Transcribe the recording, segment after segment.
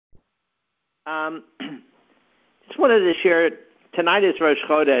Just wanted to share, tonight is Rosh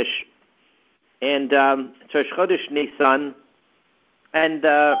Chodesh, and it's Rosh Chodesh Nisan, and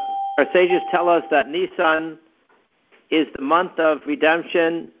our sages tell us that Nisan is the month of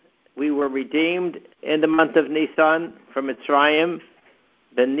redemption. We were redeemed in the month of Nisan from Mitzrayim.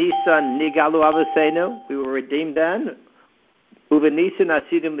 The Nisan Nigalu Avosenu, we were redeemed then. Uva Nisan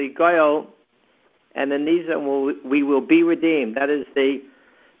Asidim Ligoyel, and the Nisan we will be redeemed. That is the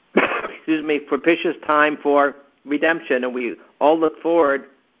propitious time for redemption, and we all look forward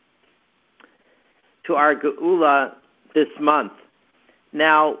to our Geula this month.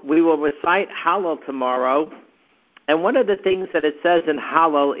 Now, we will recite Hallel tomorrow, and one of the things that it says in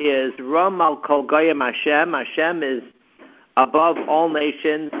Hallel is, Ram al kol goyim Hashem. Hashem is above all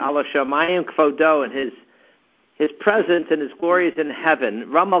nations, ala shamayim kvodo, and his presence and his glory is in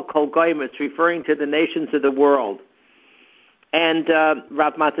heaven. Ram al kol goyim, it's referring to the nations of the world. And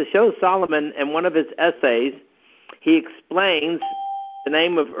Rav Matasho Solomon, in one of his essays, he explains the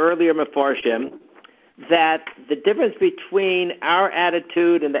name of earlier Mefarshim, that the difference between our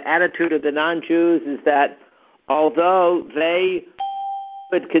attitude and the attitude of the non-Jews is that although they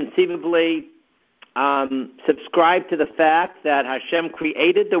could conceivably subscribe to the fact that Hashem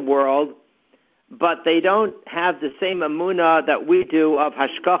created the world, but they don't have the same emunah that we do of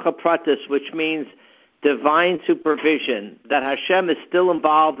hashgacha pratis, which means divine supervision, that Hashem is still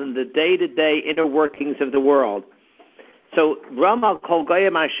involved in the day-to-day inner workings of the world. So, Ram al kol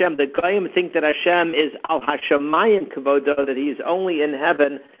goyim Hashem, the goyim think that Hashem is al hashamayim kavodo, that he's only in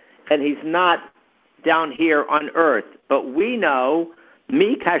heaven and he's not down here on earth. But we know,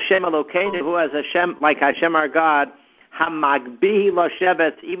 mi Hashem Elokeinu, who has Hashem, like Hashem our God, hamagbihi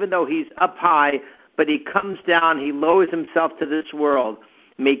loshevet, even though he's up high, but he comes down, he lowers himself to this world.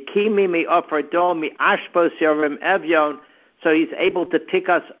 Mikimi mi ofradol mi ashpos yorim evyon, so he's able to pick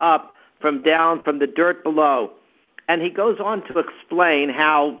us up from down from the dirt below. And he goes on to explain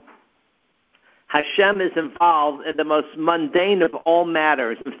how Hashem is involved in the most mundane of all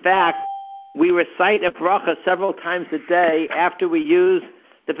matters. In fact, we recite a bracha several times a day after we use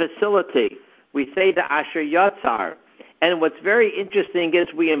the facility. We say the Asher Yatzar. And what's very interesting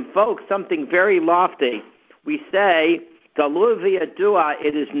is we invoke something very lofty. We say, Galur v'yadua,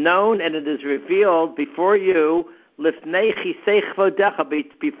 it is known and it is revealed before you, lifnei chisei chvodecha,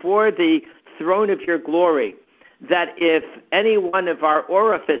 before the throne of your glory, that if any one of our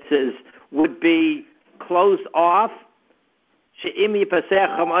orifices would be closed off,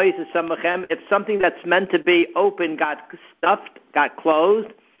 if something that's meant to be open got stuffed, got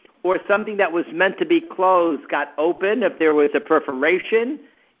closed, or something that was meant to be closed got open, if there was a perforation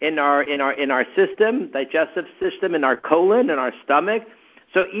in our system, digestive system, in our colon, in our stomach,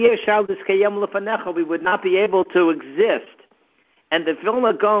 so we would not be able to exist. And the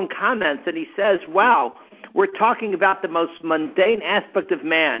Vilna Gaon comments and he says, wow, we're talking about the most mundane aspect of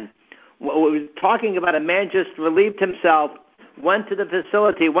man. We're talking about a man just relieved himself, went to the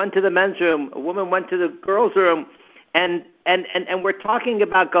facility, went to the men's room, a woman went to the girls' room, and we're talking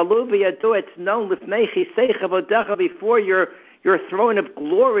about Galu v'yadu, it's known l'fnei chisei chavodecha, before your throne of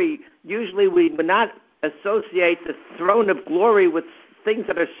glory. Usually we would not associate the throne of glory with things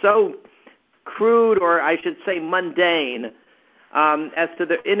that are so crude, or I should say mundane, as to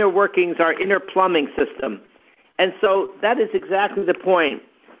the inner workings, our inner plumbing system. And so that is exactly the point,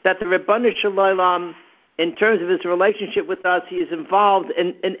 that the Ribono Shel Olam, in terms of his relationship with us, he is involved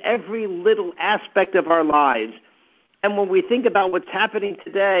in every little aspect of our lives. And when we think about what's happening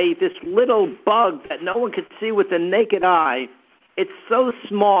today, this little bug that no one could see with the naked eye, it's so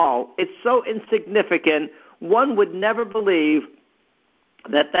small, it's so insignificant, one would never believe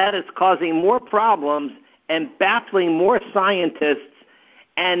that is causing more problems and baffling more scientists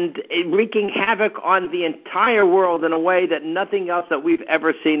and wreaking havoc on the entire world in a way that nothing else that we've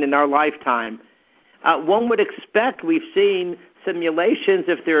ever seen in our lifetime. One would expect, we've seen simulations,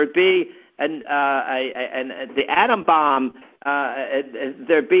 if there would be the atom bomb,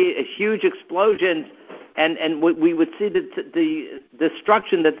 there'd be a huge explosions, and we would see the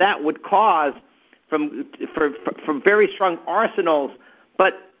destruction that would cause from very strong arsenals.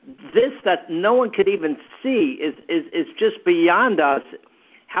 But this that no one could even see is just beyond us,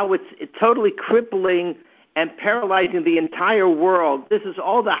 how it's totally crippling and paralyzing the entire world. This is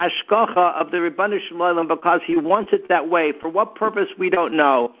all the hashgacha of the Ribono Shel Olam, because he wants it that way. For what purpose, we don't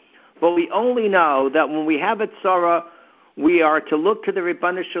know. But we only know that when we have a tzara, we are to look to the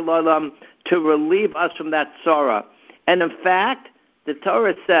Ribono Shel Olam to relieve us from that tzara. And in fact, the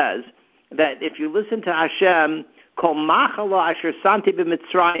Torah says that if you listen to Hashem, Kol machala asher santi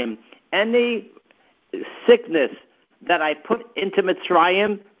b'Mitzrayim, any sickness that I put into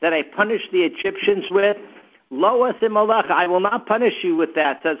Mitzrayim, that I punished the Egyptians with, Lo asim alecha, I will not punish you with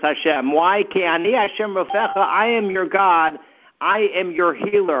that, says Hashem. Why? Ki ani Hashem rofecha, I am your God, I am your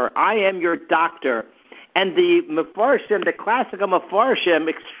healer, I am your doctor. And the Mefarshim, the classical Mefarshim,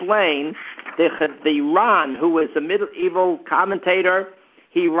 explain, the Ran, who was a medieval commentator,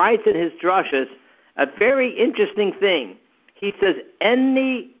 he writes in his drushes a very interesting thing. He says,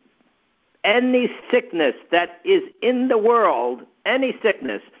 any sickness that is in the world, any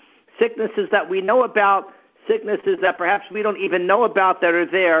sicknesses that we know about, sicknesses that perhaps we don't even know about that are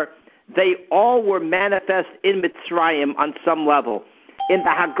there, they all were manifest in Mitzrayim on some level. In the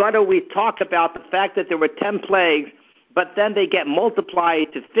Haggadah, we talk about the fact that there were 10 plagues, but then they get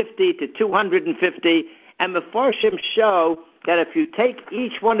multiplied to 50, to 250, and the Mefarshim show that if you take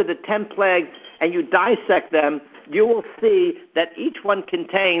each one of the 10 plagues and you dissect them, you will see that each one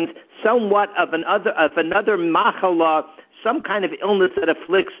contains somewhat of another machala, some kind of illness that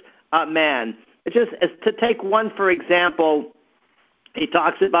afflicts man. Just as to take one, for example, he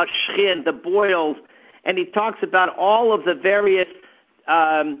talks about shchin, the boils, and he talks about all of the various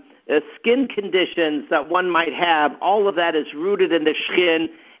skin conditions that one might have. All of that is rooted in the shchin,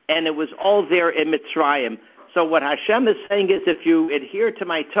 and it was all there in Mitzrayim. So what Hashem is saying is, if you adhere to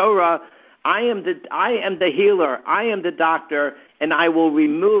my Torah, I am the healer, I am the doctor, and I will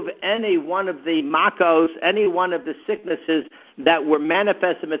remove any one of the makos, any one of the sicknesses that were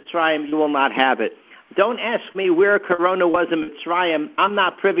manifest in Mitzrayim. You will not have it. Don't ask me where Corona was in Mitzrayim. I'm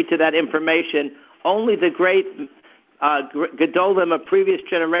not privy to that information. Only the great Gedolim of previous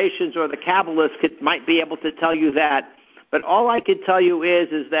generations or the Kabbalists might be able to tell you that. But all I can tell you is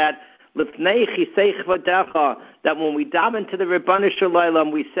that that when we daven to the Ribbon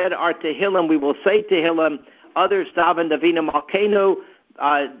Shalom, we said our Tehillim, we will say Tehillim. Others daven Davina Malkeinu,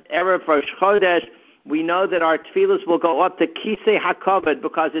 Erev Rosh Chodesh. We know that our tefillos will go up to Kisei HaKavod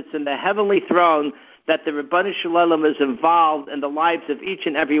because it's in the heavenly throne that the Ribbon Shalom is involved in the lives of each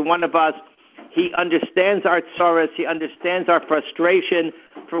and every one of us. He understands our tzoros. He understands our frustration.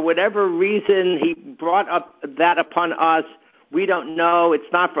 For whatever reason, he brought up that upon us. We don't know. It's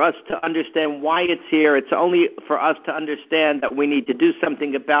not for us to understand why it's here. It's only for us to understand that we need to do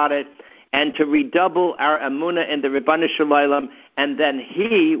something about it and to redouble our emunah in the Ribbon Shalom, and then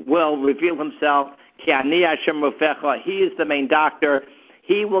he will reveal himself. Ki ani Hashem rofecha. He is the main doctor.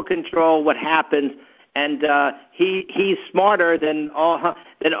 He will control what happens, and he's smarter than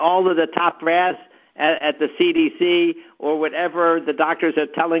all of the top brass at the CDC or whatever the doctors are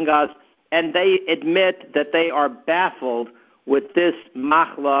telling us, and they admit that they are baffled with this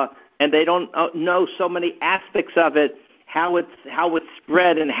machla, and they don't know so many aspects of it, how it's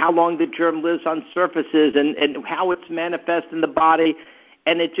spread and how long the germ lives on surfaces and how it's manifest in the body.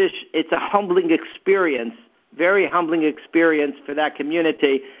 And it's a humbling experience, very humbling experience for that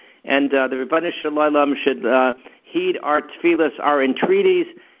community. And the Ribbon Shalom should heed our tefillas, our entreaties,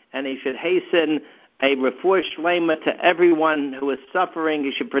 and he should hasten a refuah shlema to everyone who is suffering.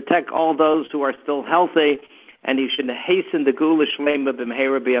 He should protect all those who are still healthy, and he should hasten the Geula Shlema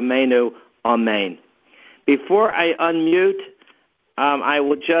b'mheira b'yameinu. Amen. Before I unmute, I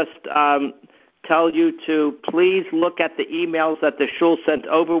will just tell you to please look at the emails that the shul sent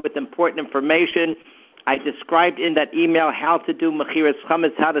over with important information. I described in that email how to do mechiras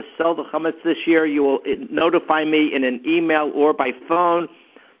chametz, how to sell the chametz this year. You will notify me in an email or by phone,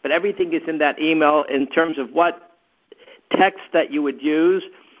 but everything is in that email in terms of what text that you would use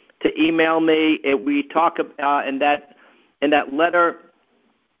to email me. We talk about in that letter.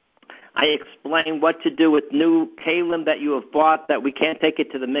 I explain what to do with new kalim that you have bought, that we can't take it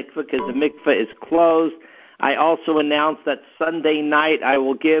to the mikveh because the mikveh is closed. I also announced that Sunday night I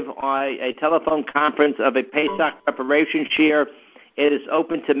will give a telephone conference of a Pesach preparation shiur. It is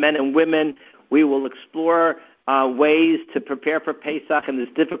open to men and women. We will explore ways to prepare for Pesach in this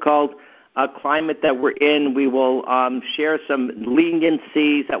difficult climate that we're in. We will share some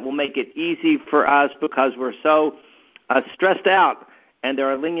leniencies that will make it easy for us because we're so stressed out. And there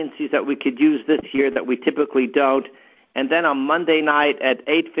are leniencies that we could use this year that we typically don't. And then on Monday night at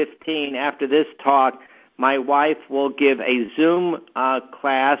 8:15, after this talk, my wife will give a Zoom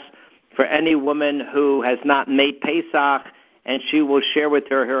class for any woman who has not made Pesach, and she will share with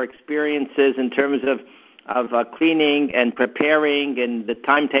her experiences in terms of cleaning and preparing and the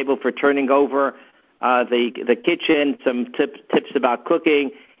timetable for turning over the kitchen, some tips about cooking.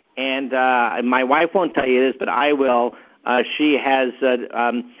 And my wife won't tell you this, but I will. She has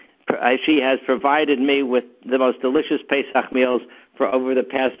provided me with the most delicious Pesach meals for over the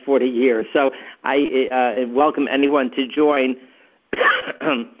past 40 years. So I welcome anyone to join,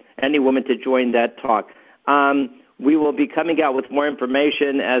 any woman to join that talk. We will be coming out with more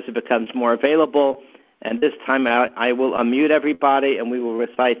information as it becomes more available. And this time I will unmute everybody and we will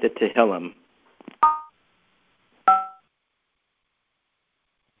recite the Tehillim.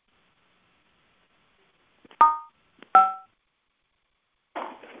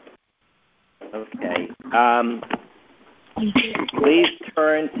 Okay. Please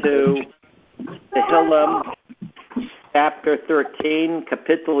turn to Tehillim, chapter 13,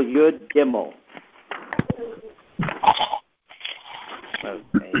 Kapitel Yud Gimel.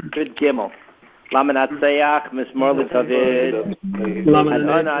 Okay, Yud Gimel. Lamanatseach, Mizmor LeDavid,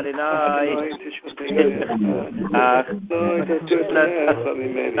 Adon Adonai,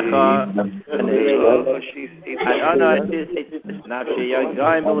 Adonai Nafshi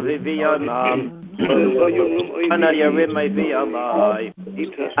Yagayim Levi Yomam, Adonai Yarim Levi Yomai,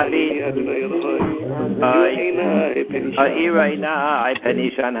 Iraina, I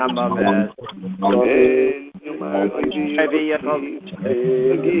Penishan Hamavet.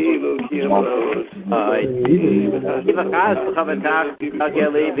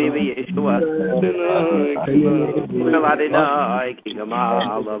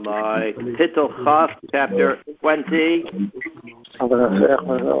 Titel Chaf, chapter 20.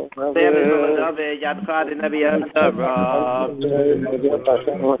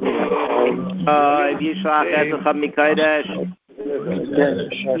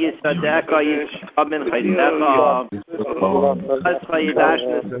 Yisadeka Yishamin Chaydecha Chaydecha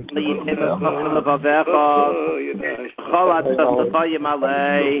Yidashnes Yitim Chachel Avavecha Cholat Tzachlecha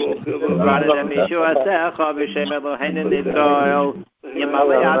Yimalei Radem Yeshua Secha V'Shem Eloheinu Nidroil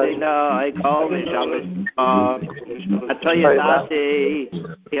Yimalei Adonai Kol Mishavet Atoyadati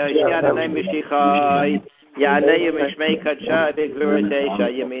Yoshia Adonai Mishichai Yanei Mishmei Kadsha B'Gvuratesha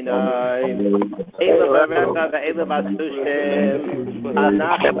Yaminai Eila V'Reka V'Eila V'Asushtem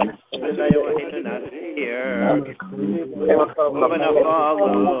Anach V'Eloheinu Nasir V'Nafalo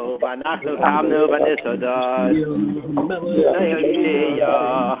V'Anachnu Kamnu V'Nisodas Yoshia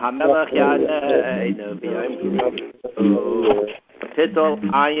HaMelech Yaneinu V'Yom Titel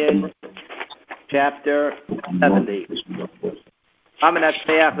Ayin chapter 70.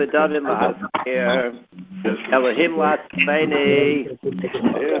 Lamanatseach LeDavid L'Hazkir Elohim L'Atzmeini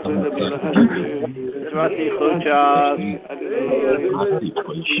Zrati Chuchas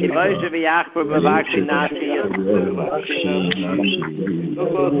Eloisha V'Yachbar B'Vakshi Nashi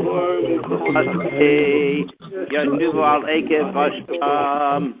Yashuvu Al Ekev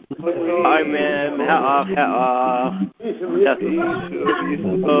Vashpam Armim He'ach He'ach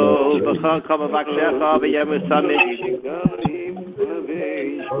B'chon Kama V'Akshecha V'Yem Usamid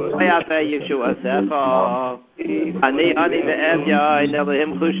V'yata Yeshua Secha Ani Ve'evya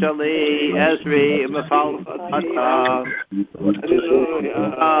Elohim Chushali Ezri Mefal Chata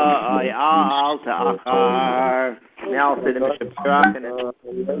Al Ta'achar Now to the Mishapirach and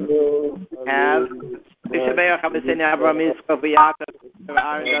have Mishabeach HaMesini Abraham Yisrael V'Yakov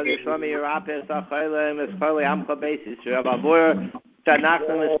Aaron Dal Yishlomi Yerapes Acholim Escholi Amcha Beis Yisrael Bavur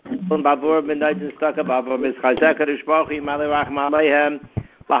Shanachnu Mishpun Bavur B'Noitin Staka Bavur Mishchazek HaDush Baruch Hu Yimalei Rachma Aleihem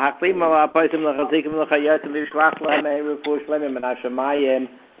Lahaklim L'Apoisim L'Chazikim L'Chayotim L'Yishlach L'Hem Refuah Shlemim Min HaShamayim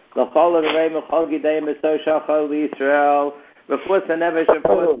L'Chol L'Reim L'Chol Gideim L'Sosha Chol L'Yisrael Refuah Sanevesh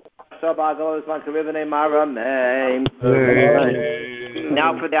Refuah Shabbat Golos Man Karivane Maramim.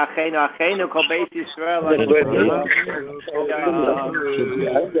 Now for the Achenu Kol Beis Yisrael.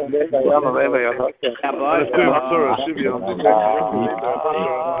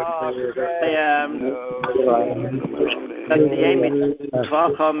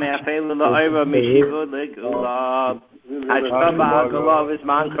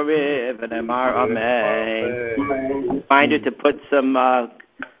 Reminder to put some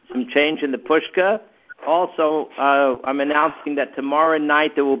change in the pushka. Also, I'm announcing that tomorrow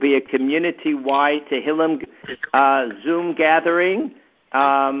night there will be a community-wide Tehillim Zoom gathering.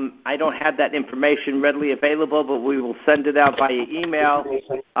 I don't have that information readily available, but we will send it out via email.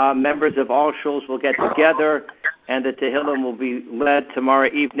 Members of all shuls will get together, and the Tehillim will be led tomorrow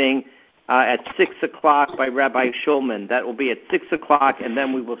evening at 6 o'clock by Rabbi Shulman. That will be at 6 o'clock, and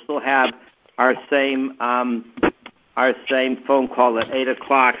then we will still have our same phone call at 8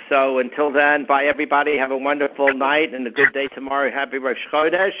 o'clock. So until then, bye everybody. Have a wonderful night and a good day tomorrow. Happy Rosh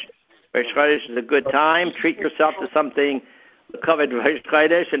Chodesh. Rosh Chodesh is a good time. Treat yourself to something covered Rosh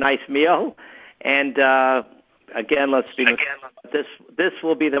Chodesh, a nice meal. And again, let's be this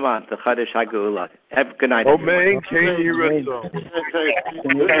will be the month, the Chodesh HaGeula. Have a good night. Amen.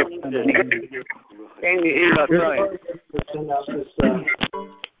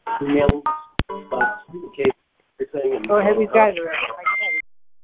 Go ahead, we've got it.